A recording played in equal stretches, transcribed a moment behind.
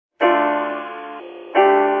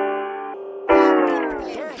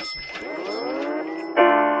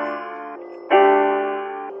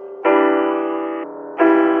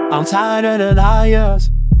I'm tired of the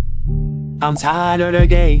liars. I'm tired of the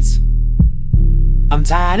games. I'm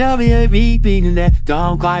tired of everything that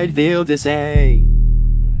don't quite feel the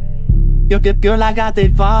same. You're good girl, I got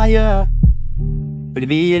that fire, but to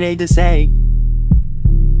me it ain't the same.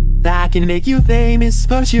 I can make you famous,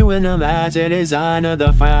 put you in the match, it is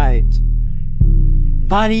another fight.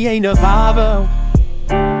 Money ain't a problem,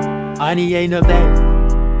 money ain't a thing.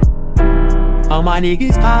 All my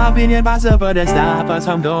niggas popping impossible to stop us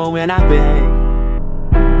from doing our thing.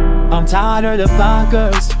 I'm tired of the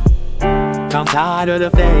fuckers, I'm tired of the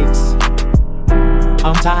fakes.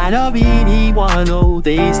 I'm tired of anyone who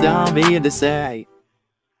thinks they'll be the same.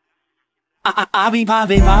 I be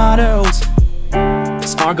popping bottles,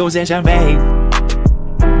 sparkles and champagne.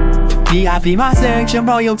 VIP my section,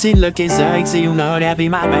 royalty looking sexy, you know that be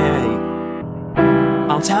my man.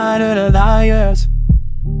 I'm tired of the liars,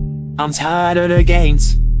 I'm tired of the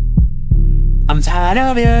games. I'm tired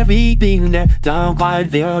of everything that don't quite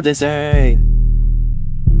feel the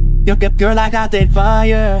same. You're good girl, I got that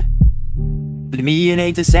fire, but to me it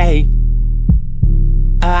ain't the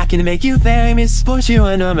same. I can make you famous, put you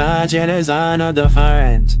in the match, and it's another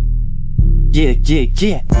friend. Yeah,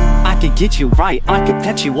 I can get you right, I can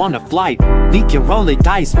catch you on a flight. We can roll the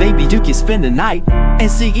dice, baby, you can spend the night.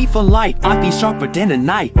 NCE for light, I be sharper than the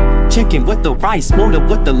night. Chicken with the rice, motor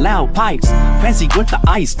with the loud pipes. Fancy with the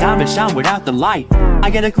ice, diamond shine without the light. I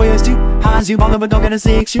get a question, how's you ballin' but don't get a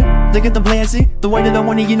section? Look at the blasting, the way that I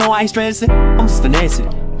want it, you know I ain't stressing. I'm just finessing,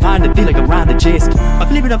 find the feel like around the chest. I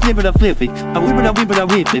flip it up, flip it up, flip it. I whip it up, whip it up,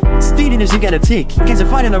 whip it. Speeding as you get a tick, can't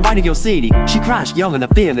fight in the right of your city. She crashed, young and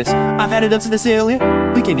fearless. I've had it up to the ceiling,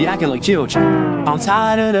 we can be acting like children. I'm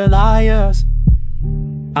tired of the liars,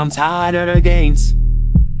 I'm tired of the games.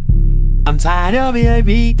 I'm tired of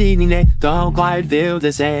everything that don't quite feel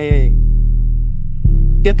the same.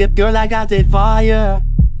 Yep, girl, I got that fire,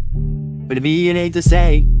 but to me it ain't the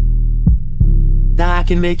same. I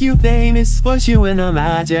can make you famous, put you in the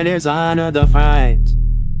match, and there's another fight.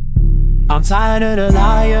 I'm tired of the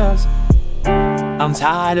liars, I'm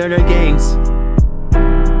tired of the games.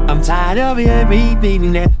 I'm tired of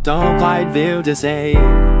everything that don't quite feel the same.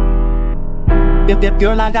 Yep,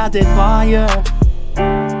 girl, I got that fire,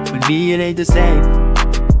 but me it ain't the same.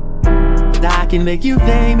 I can make you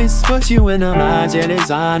famous, put you in the match, and it's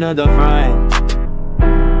another friend.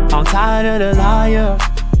 I'm tired of the liars,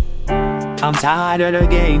 I'm tired of the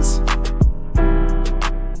games.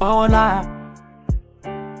 Oh nah,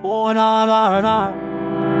 oh nah, nah, nah.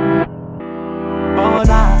 Oh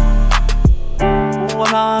nah, oh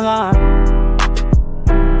nah, nah.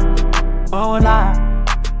 Oh nah,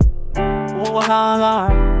 oh nah, nah.